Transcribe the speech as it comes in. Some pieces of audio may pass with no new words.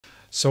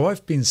So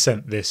I've been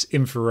sent this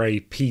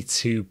Infiray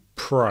P2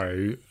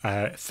 Pro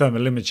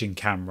thermal imaging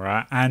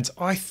camera, and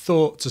I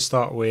thought to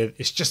start with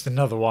it's just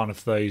another one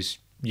of those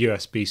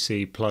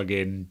USB-C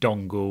plug-in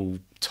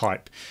dongle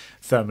type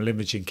thermal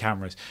imaging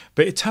cameras.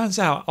 But it turns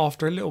out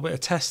after a little bit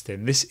of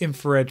testing, this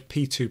Infiray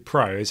P2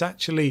 Pro is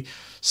actually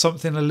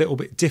something a little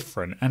bit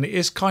different, and it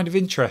is kind of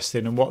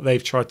interesting in what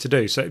they've tried to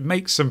do. So it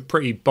makes some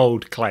pretty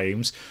bold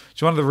claims, which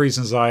is one of the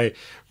reasons I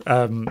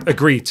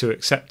agreed to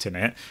accepting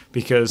it,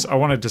 because I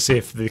wanted to see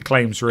if the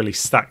claims really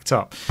stacked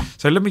up.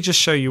 So let me just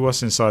show you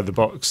what's inside the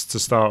box to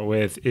start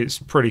with. It's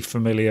pretty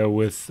familiar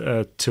with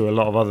to a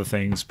lot of other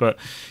things, but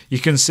you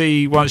can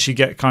see once you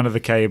get kind of the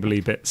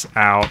cabley bits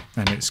out,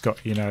 and it's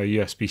got, you know,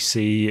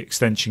 USB-C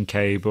extension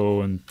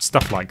cable and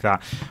stuff like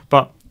that,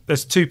 but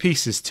there's two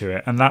pieces to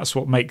it, and that's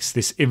what makes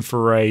this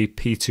Infiray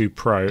P2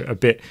 Pro a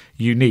bit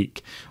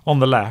unique. On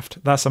the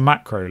left, that's a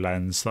macro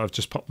lens that I've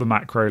just popped the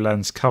macro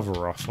lens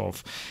cover off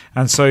of,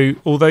 and so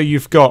although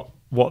you've got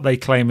what they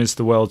claim is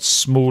the world's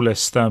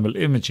smallest thermal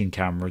imaging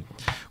camera,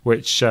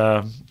 which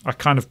I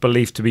kind of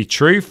believe to be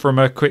true from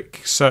a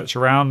quick search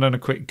around and a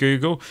quick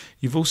Google,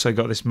 you've also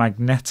got this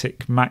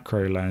magnetic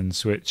macro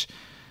lens, which,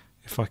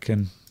 if I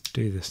can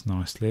do this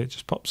nicely, it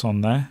just pops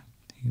on there.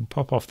 You can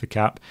pop off the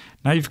cap.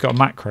 Now you've got a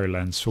macro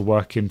lens for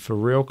working for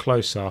real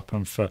close up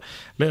and for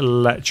little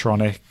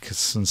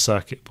electronics and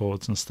circuit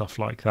boards and stuff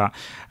like that.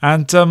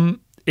 And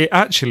it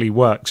actually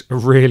works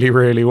really,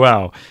 really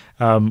well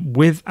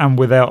with and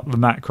without the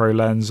macro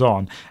lens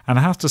on. And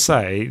I have to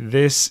say,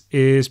 this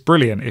is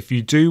brilliant if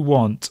you do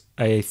want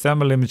a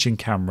thermal imaging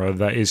camera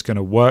that is going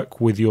to work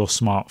with your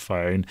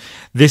smartphone.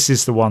 This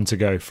is the one to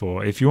go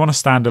for. If you want a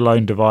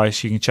standalone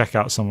device, you can check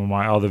out some of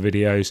my other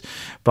videos,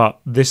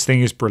 but this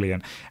thing is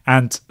brilliant.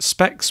 And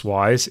specs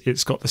wise,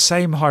 it's got the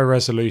same high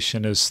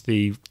resolution as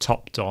the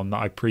Top Don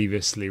that I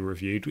previously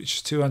reviewed, which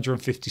is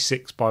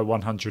 256 by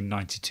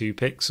 192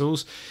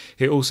 pixels.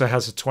 It also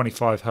has a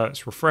 25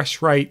 Hertz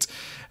refresh rate,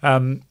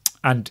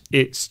 and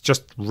it's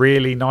just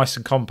really nice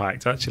and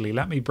compact. Actually,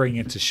 let me bring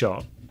into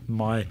shot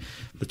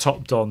the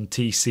Top Don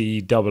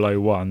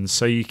TC001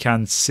 so you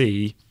can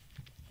see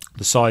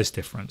the size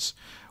difference,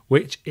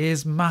 which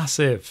is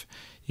massive.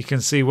 You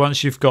can see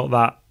once you've got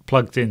that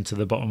plugged into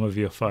the bottom of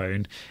your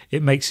phone,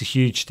 it makes a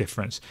huge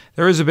difference.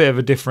 There is a bit of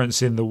a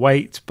difference in the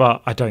weight,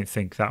 but I don't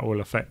think that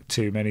will affect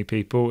too many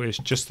people. It's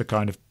just the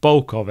kind of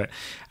bulk of it.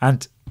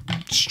 And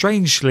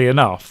strangely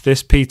enough,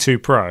 this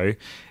P2 Pro,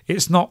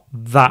 it's not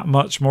that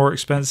much more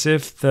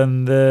expensive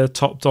than the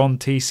Top Don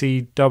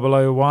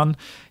TC001.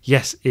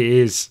 Yes, it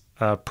is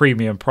a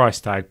premium price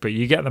tag, but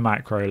you get the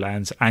macro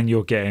lens and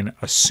you're getting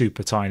a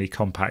super tiny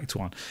compact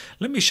one.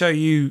 Let me show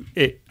you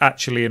it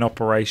actually in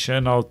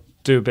operation. I'll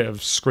do a bit of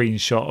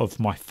screenshot of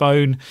my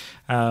phone,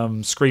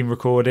 screen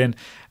recording,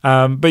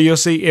 but you'll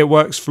see it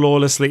works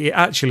flawlessly. It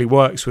actually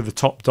works with the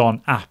Top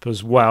Don app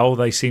as well.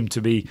 They seem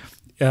to be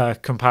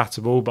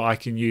compatible, but I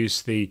can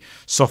use the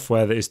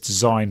software that is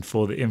designed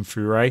for the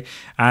Infiray,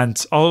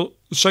 and I'll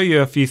show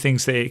you a few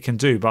things that it can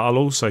do, but I'll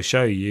also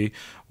show you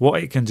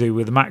what it can do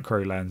with the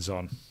macro lens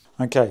on.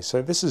 Okay,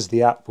 so this is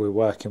the app we're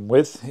working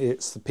with.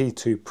 It's the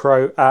P2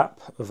 Pro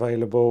app,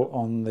 available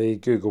on the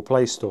Google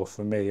Play Store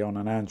for me on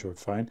an Android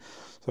phone.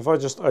 So if I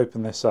just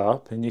open this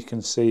up, and you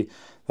can see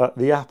that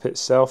the app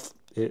itself,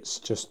 it's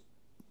just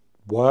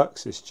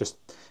works,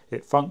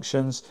 it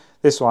functions.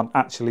 This one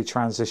actually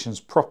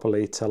transitions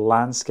properly to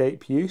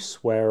landscape use,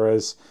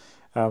 whereas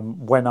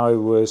when I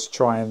was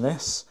trying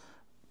this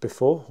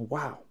before,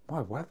 wow,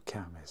 my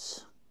webcam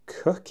is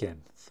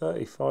cooking.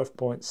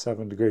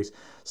 35.7 degrees.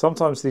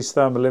 Sometimes these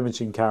thermal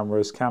imaging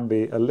cameras can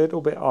be a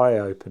little bit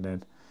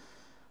eye-opening.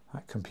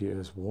 That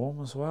computer's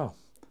warm as well.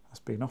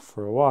 That's been off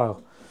for a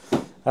while.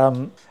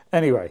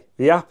 Anyway,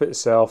 the app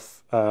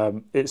itself,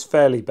 it's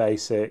fairly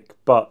basic,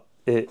 but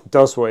it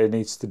does what it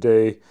needs to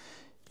do.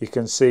 You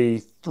can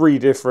see three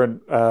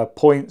different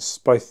points,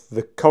 both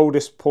the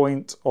coldest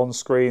point on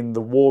screen,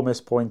 the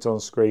warmest point on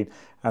screen,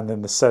 and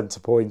then the center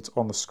point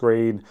on the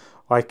screen.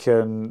 I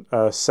can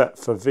set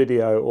for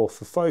video or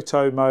for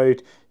photo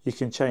mode. You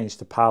can change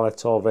the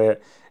palette of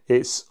it.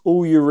 It's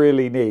all you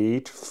really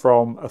need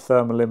from a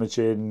thermal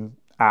imaging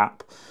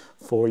app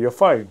for your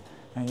phone.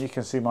 And you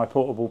can see my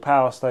portable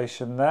power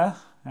station there,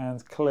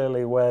 and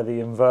clearly where the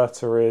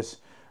inverter is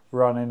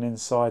running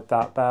inside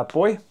that bad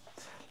boy.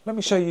 Let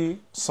me show you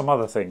some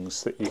other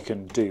things that you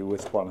can do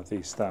with one of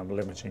these thermal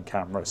imaging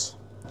cameras.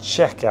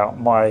 Check out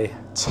my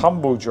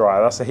tumble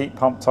dryer. That's a heat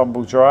pump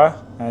tumble dryer,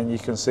 and you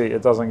can see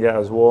it doesn't get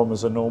as warm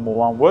as a normal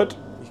one would.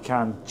 You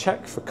can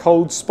check for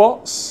cold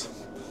spots.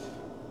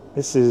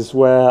 This is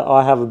where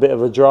I have a bit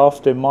of a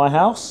draft in my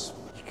house.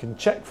 You can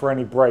check for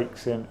any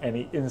breaks in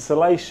any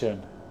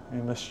insulation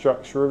in the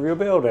structure of your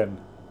building.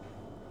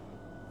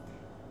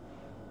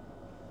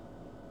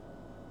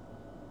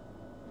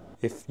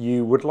 If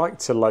you would like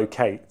to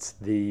locate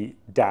the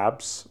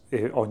dabs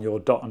on your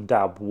dot and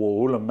dab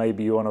wall, and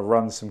maybe you want to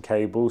run some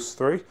cables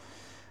through,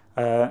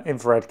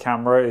 infrared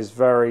camera is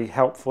very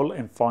helpful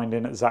in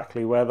finding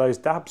exactly where those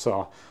dabs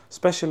are,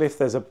 especially if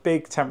there's a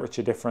big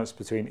temperature difference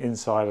between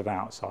inside and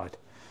outside.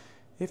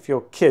 If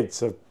your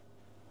kids are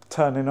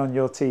turning on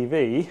your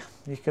TV,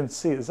 you can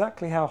see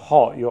exactly how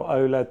hot your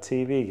OLED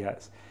TV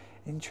gets.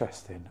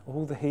 Interesting,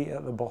 all the heat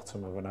at the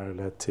bottom of an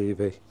OLED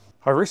TV.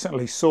 I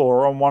recently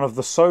saw on one of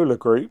the solar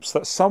groups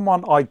that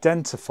someone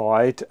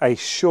identified a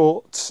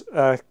short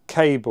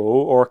cable,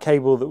 or a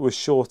cable that was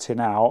shorting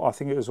out. I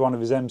think it was one of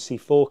his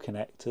MC4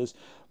 connectors,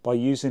 by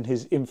using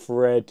his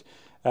infrared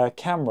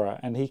camera,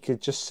 and he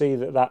could just see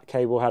that that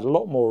cable had a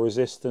lot more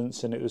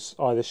resistance, and it was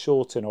either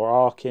shorting or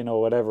arcing or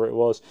whatever it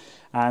was,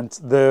 and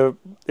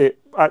it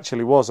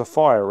actually was a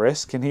fire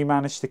risk, and he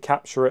managed to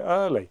capture it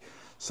early.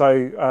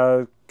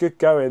 So good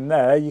going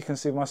there. You can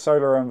see my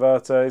solar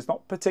inverter is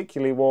not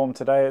particularly warm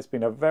today. It's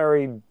been a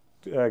very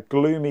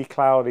gloomy,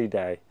 cloudy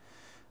day,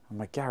 and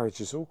my garage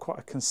is all quite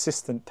a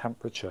consistent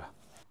temperature.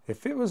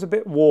 If it was a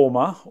bit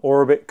warmer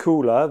or a bit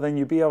cooler, then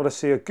you'd be able to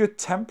see a good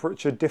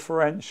temperature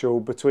differential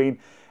between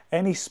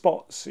any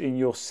spots in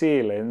your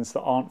ceilings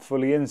that aren't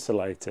fully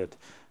insulated.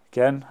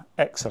 Again,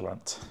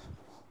 excellent.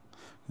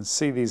 You can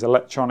see these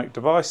electronic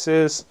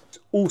devices. It's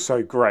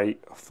also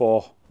great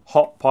for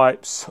hot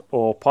pipes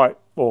or pipes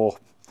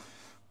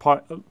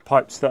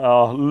that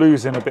are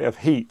losing a bit of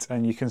heat,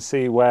 and you can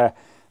see where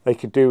they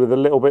could do with a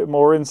little bit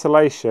more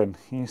insulation.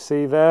 You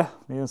see there,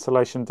 the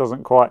insulation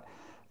doesn't quite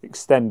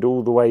extend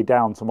all the way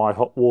down to my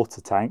hot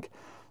water tank,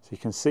 so you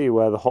can see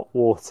where the hot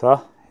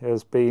water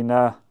has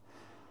been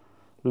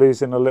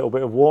losing a little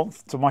bit of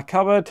warmth to my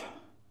cupboard,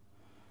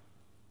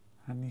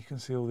 and you can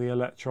see all the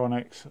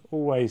electronics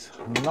always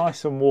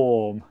nice and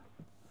warm.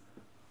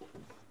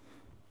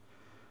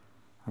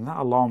 And that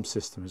alarm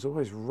system is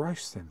always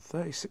roasting,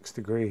 36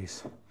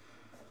 degrees.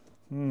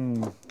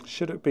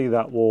 Should it be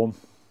that warm?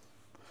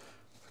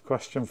 It's a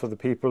question for the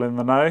people in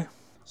the know.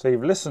 So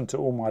you've listened to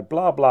all my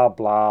blah, blah,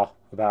 blah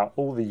about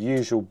all the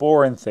usual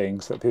boring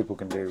things that people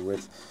can do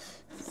with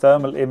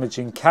thermal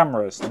imaging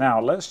cameras. Now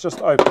let's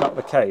just open up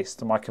the case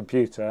to my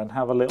computer and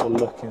have a little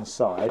look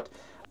inside.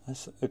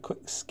 Let's a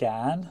quick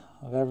scan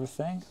of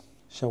everything.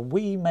 Shall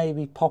we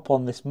maybe pop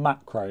on this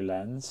macro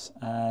lens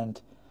and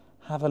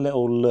have a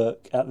little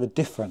look at the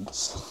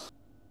difference?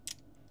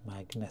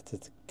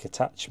 Magnetic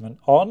attachment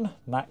on,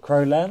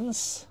 macro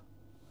lens.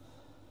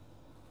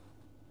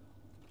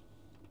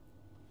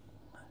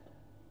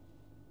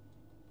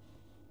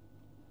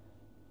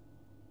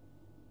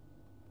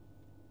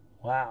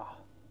 Wow,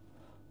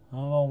 I'm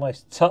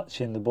almost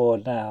touching the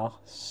board now,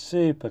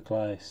 super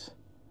close.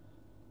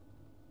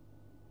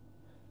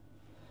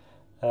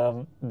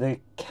 The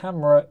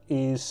camera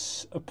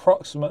is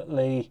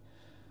approximately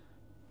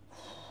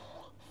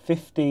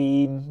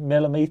 15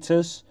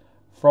 millimeters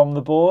from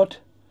the board,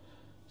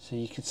 so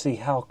you can see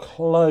how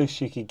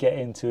close you could get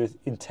into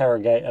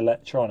interrogate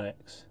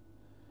electronics.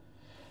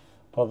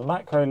 Well, the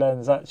macro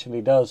lens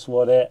actually does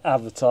what it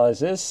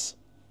advertises.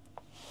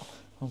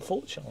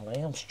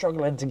 Unfortunately, I'm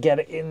struggling to get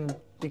it in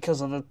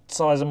because of the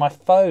size of my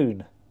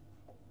phone.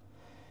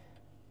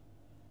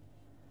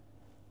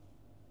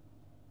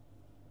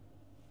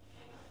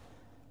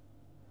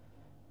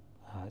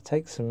 It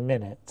takes a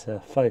minute to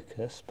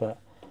focus, but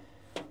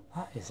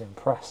that is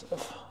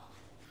impressive.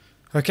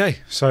 Okay,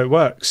 so it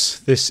works.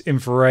 This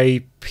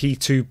Infiray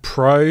P2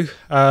 Pro,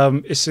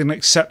 it's an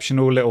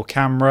exceptional little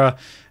camera.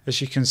 As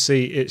you can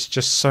see, it's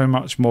just so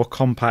much more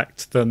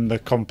compact than the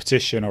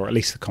competition, or at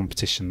least the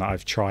competition that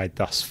I've tried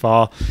thus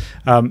far.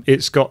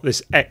 It's got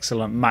this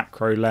excellent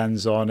macro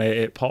lens on it.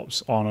 It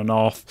pops on and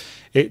off.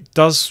 It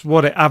does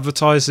what it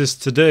advertises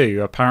to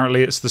do.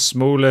 Apparently, it's the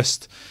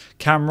smallest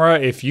camera.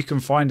 If you can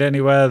find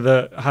anywhere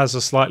that has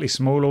a slightly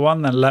smaller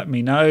one, then let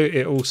me know.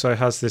 It also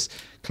has this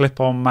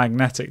clip-on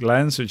magnetic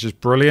lens, which is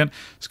brilliant.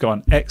 It's got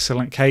an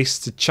excellent case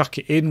to chuck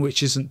it in,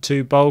 which isn't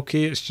too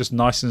bulky. It's just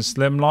nice and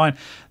slimline.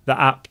 The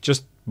app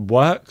just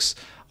works.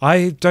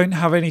 I don't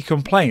have any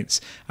complaints,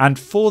 and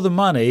for the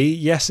money,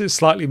 yes, it's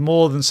slightly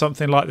more than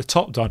something like the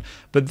Topdon,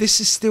 but this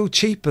is still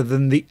cheaper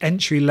than the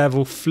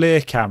entry-level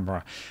FLIR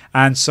camera.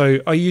 And so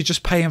are you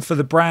just paying for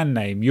the brand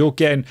name? You're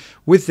getting,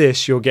 with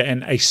this, you're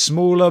getting a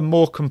smaller,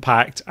 more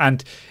compact,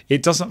 and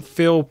it doesn't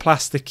feel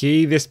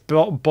plasticky. This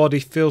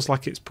body feels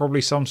like it's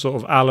probably some sort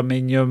of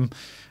aluminium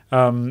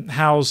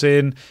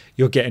housing.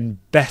 You're getting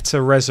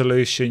better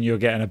resolution, you're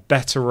getting a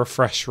better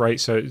refresh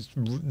rate, so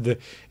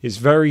it's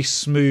very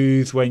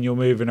smooth when you're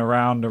moving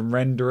around and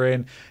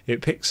rendering.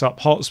 It picks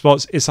up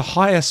hotspots. It's a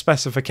higher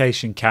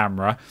specification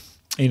camera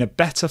in a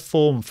better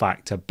form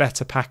factor,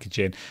 better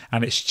packaging,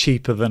 and it's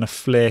cheaper than a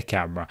FLIR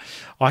camera.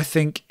 I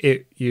think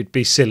you'd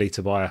be silly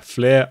to buy a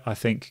FLIR. I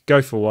think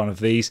go for one of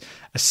these,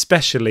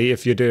 especially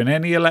if you're doing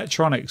any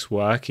electronics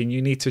work and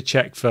you need to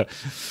check for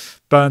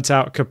burnt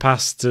out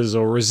capacitors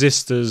or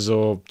resistors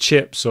or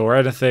chips or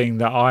anything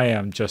that I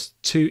am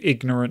just too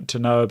ignorant to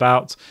know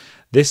about.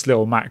 This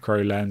little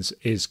macro lens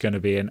is going to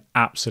be an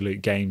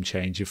absolute game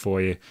changer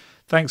for you.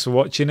 Thanks for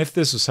watching. If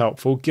this was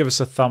helpful, give us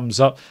a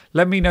thumbs up.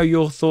 Let me know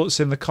your thoughts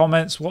in the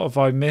comments. What have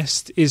I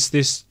missed? Is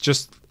this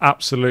just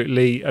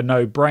absolutely a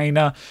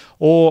no-brainer,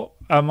 or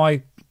am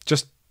I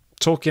just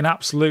talking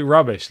absolute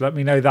rubbish? Let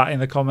me know that in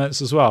the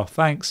comments as well.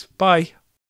 Thanks. Bye.